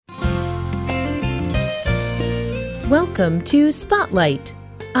Welcome to Spotlight.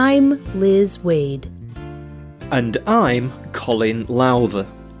 I'm Liz Waid. And I'm Colin Lowther.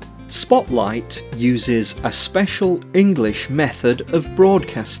 Spotlight uses a special English method of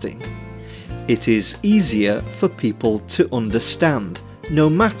broadcasting. It is easier for people to understand, no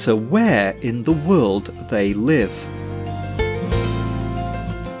matter where in the world they live.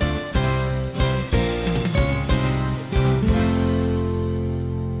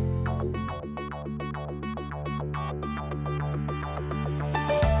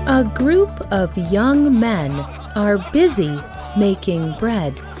 A group of young men are busy making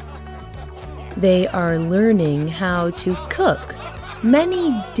bread. They are learning how to cook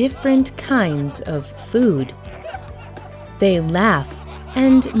many different kinds of food. They laugh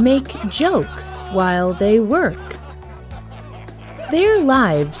and make jokes while they work. Their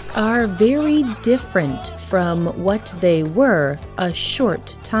lives are very different from what they were a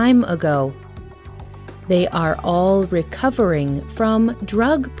short time ago. They are all recovering from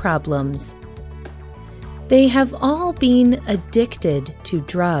drug problems. They have all been addicted to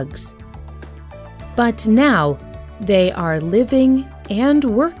drugs. But now they are living and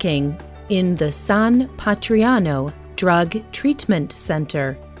working in the San Patriano Drug Treatment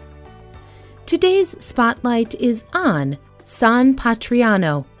Center. Today's spotlight is on San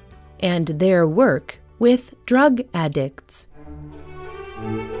Patriano and their work with drug addicts.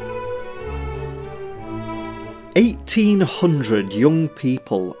 1,800 young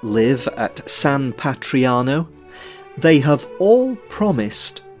people live at San Patriano. They have all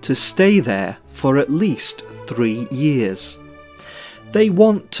promised to stay there for at least 3 years. They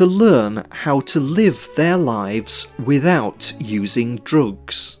want to learn how to live their lives without using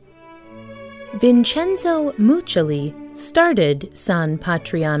drugs. Vincenzo Muccioli started San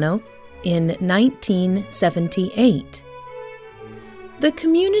Patriano in 1978. The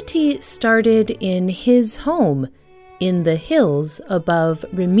community started in his home in the hills above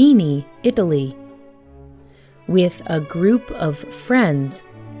Rimini, Italy. With a group of friends,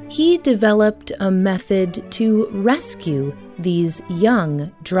 he developed a method to rescue these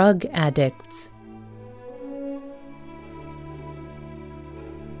young drug addicts.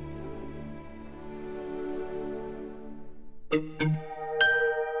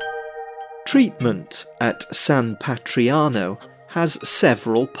 Treatment at San Patriano has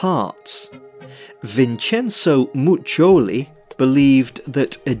several parts. Vincenzo Muccioli believed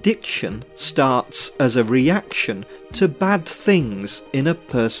that addiction starts as a reaction to bad things in a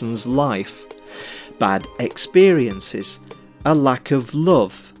person's life, bad experiences, a lack of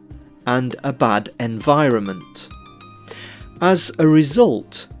love, and a bad environment. As a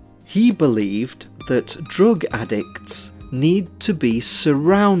result, he believed that drug addicts need to be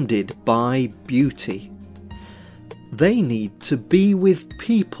surrounded by beauty. They need to be with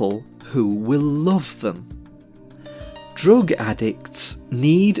people who will love them. Drug addicts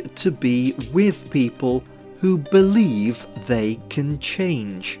need to be with people who believe they can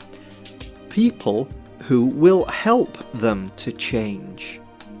change, people who will help them to change.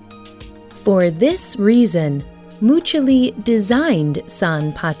 For this reason, Muccioli designed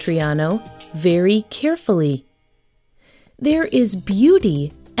San Patriano very carefully. There is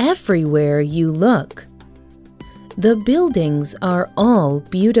beauty everywhere you look. The buildings are all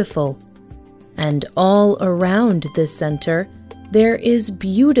beautiful, and all around the center there is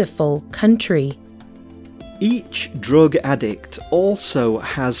beautiful country. Each drug addict also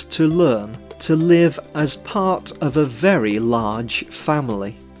has to learn to live as part of a very large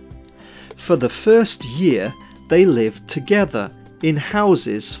family. For the first year, they live together in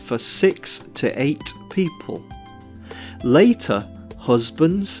houses for 6 to 8 people. Later,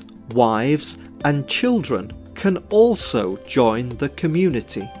 husbands, wives, and children can also join the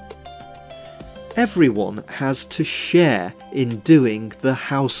community. Everyone has to share in doing the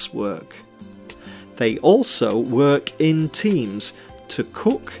housework. They also work in teams to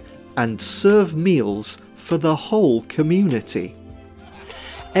cook and serve meals for the whole community.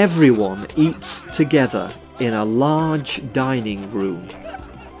 Everyone eats together in a large dining room.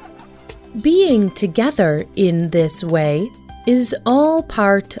 Being together in this way is all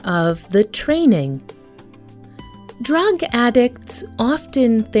part of the training. Drug addicts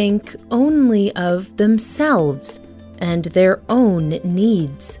often think only of themselves and their own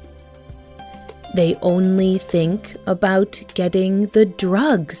needs. They only think about getting the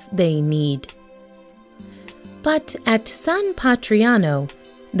drugs they need. But at San Patriano,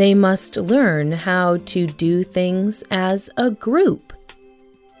 they must learn how to do things as a group.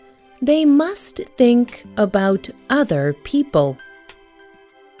 They must think about other people.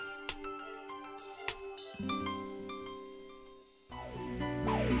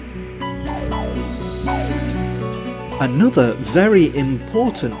 Another very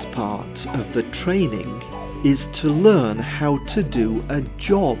important part of the training is to learn how to do a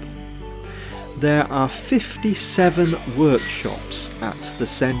job. There are 57 workshops at the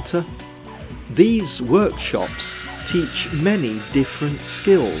centre. These workshops teach many different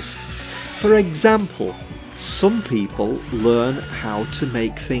skills. For example, some people learn how to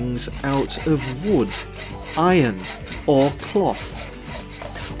make things out of wood, iron or cloth.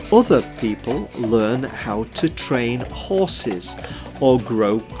 Other people learn how to train horses or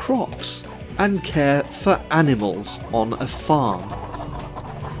grow crops and care for animals on a farm.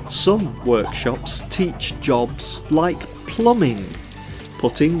 Some workshops teach jobs like plumbing,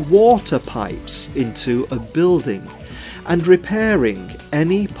 putting water pipes into a building and repairing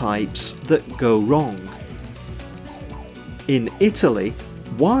any pipes that go wrong. In Italy,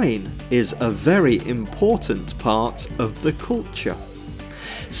 wine is a very important part of the culture.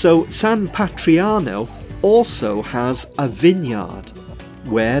 So San Patriano also has a vineyard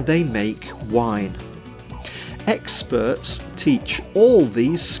where they make wine. Experts teach all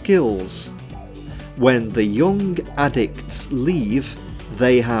these skills. When the young addicts leave,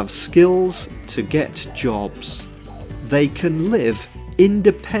 they have skills to get jobs. They can live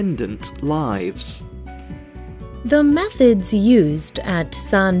independent lives. The methods used at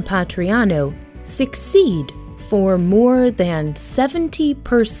San Patriano succeed for more than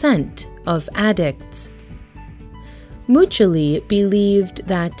 70% of addicts. Muccioli believed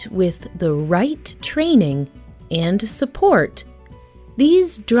that with the right training and support,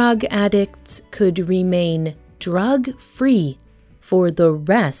 these drug addicts could remain drug-free for the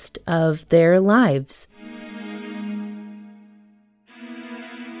rest of their lives.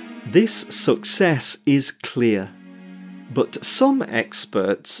 This success is clear, but some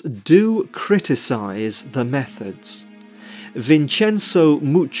experts do criticize the methods. Vincenzo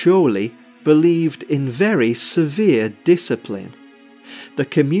Muccioli believed in very severe discipline. The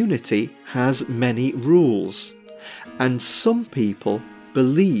community has many rules, and some people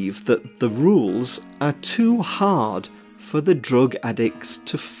believe that the rules are too hard for the drug addicts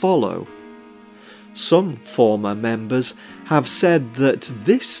to follow. Some former members have said that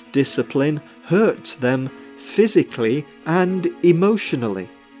this discipline hurt them physically and emotionally.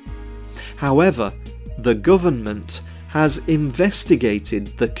 However, the government has investigated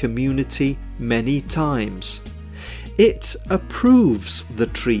the community many times. It approves the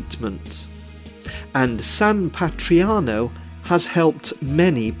treatment, and San Patriano has helped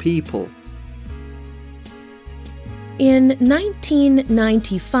many people. In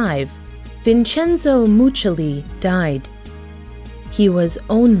 1995, Vincenzo Muccioli died. He was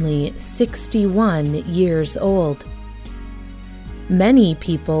only 61 years old. Many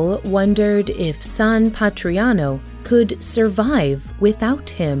people wondered if San Patriano could survive without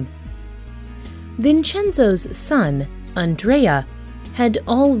him. Vincenzo's son, Andrea, had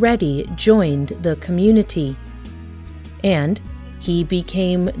already joined the community, and he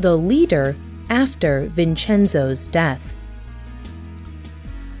became the leader after Vincenzo's death.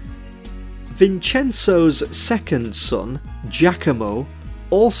 Vincenzo's second son, Giacomo,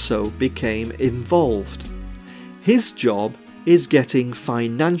 also became involved. His job is getting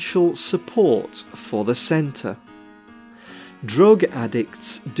financial support for the centre. Drug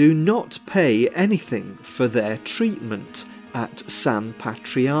addicts do not pay anything for their treatment at San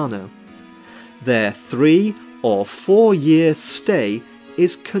Patriano. Their 3 or 4 year stay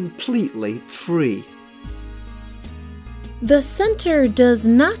is completely free. The center does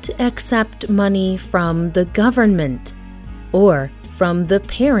not accept money from the government or from the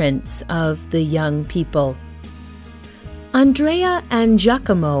parents of the young people. Andrea and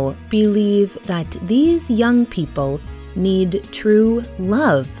Giacomo believe that these young people need true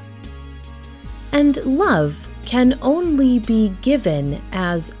love. And love can only be given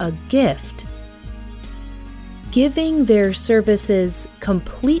as a gift. Giving their services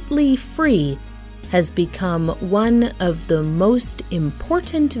completely free has become one of the most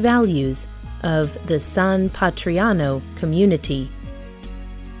important values of the San Patriano community.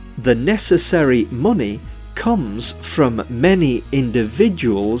 The necessary money comes from many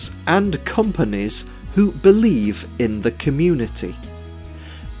individuals and companies who believe in the community.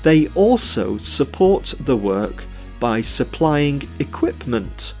 They also support the work by supplying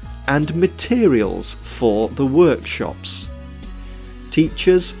equipment and materials for the workshops.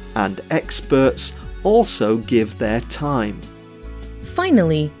 Teachers and experts also give their time.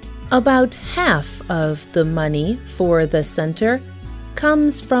 Finally, about half of the money for the center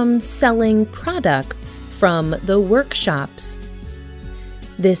comes from selling products from the workshops.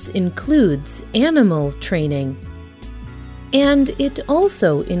 This includes animal training. and it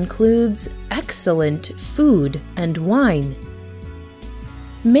also includes excellent food and wine.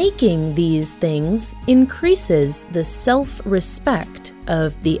 Making these things increases the self-respect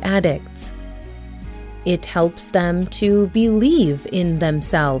of the addicts. It helps them to believe in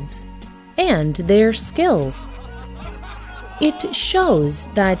themselves and their skills. It shows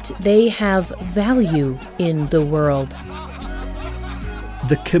that they have value in the world.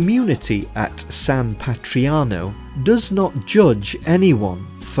 The community at San Patriano does not judge anyone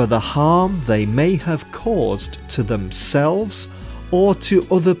for the harm they may have caused to themselves or to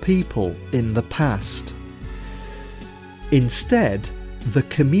other people in the past. Instead, the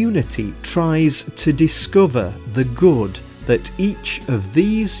community tries to discover the good that each of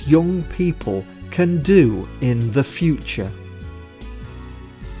these young people can do in the future.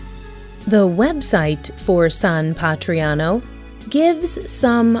 The website for San Patriano gives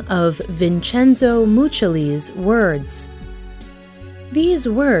some of Vincenzo Muccioli's words. These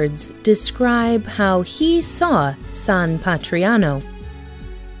words describe how he saw San Patriano.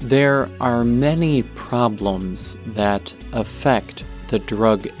 There are many problems that affect the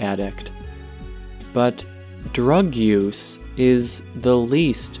drug addict, but drug use is the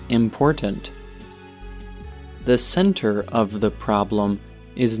least important. The center of the problem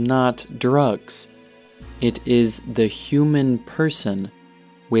is not drugs. It is the human person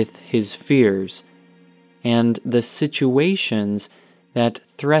with his fears and the situations that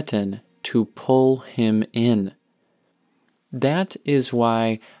threaten to pull him in. That is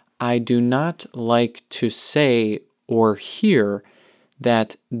why I do not like to say or hear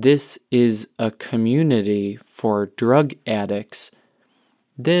that this is a community for drug addicts.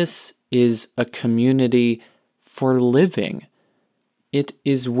 This is a community for living. It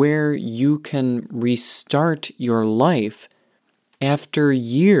is where you can restart your life after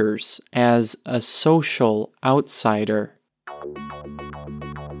years as a social outsider.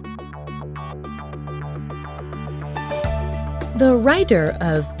 The writer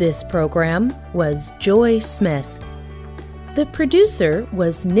of this program was Joy Smith. The producer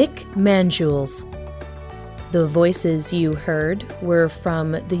was Nick Manjules. The voices you heard were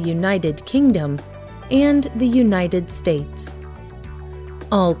from the United Kingdom and the United States.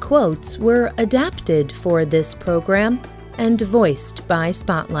 All quotes were adapted for this program and voiced by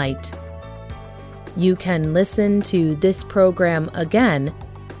Spotlight. You can listen to this program again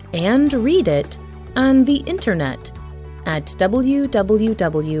and read it on the internet at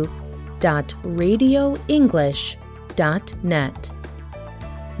www.radioenglish.net.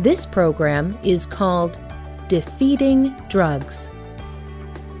 This program is called Defeating Drugs.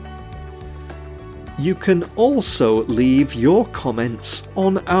 You can also leave your comments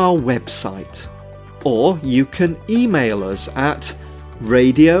on our website, or you can email us at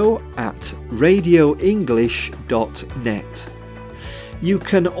radio@radioenglish.net. You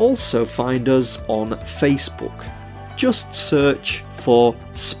can also find us on Facebook. Just search for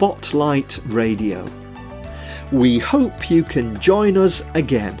Spotlight Radio. We hope you can join us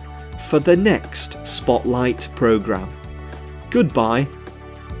again for the next Spotlight program. Goodbye.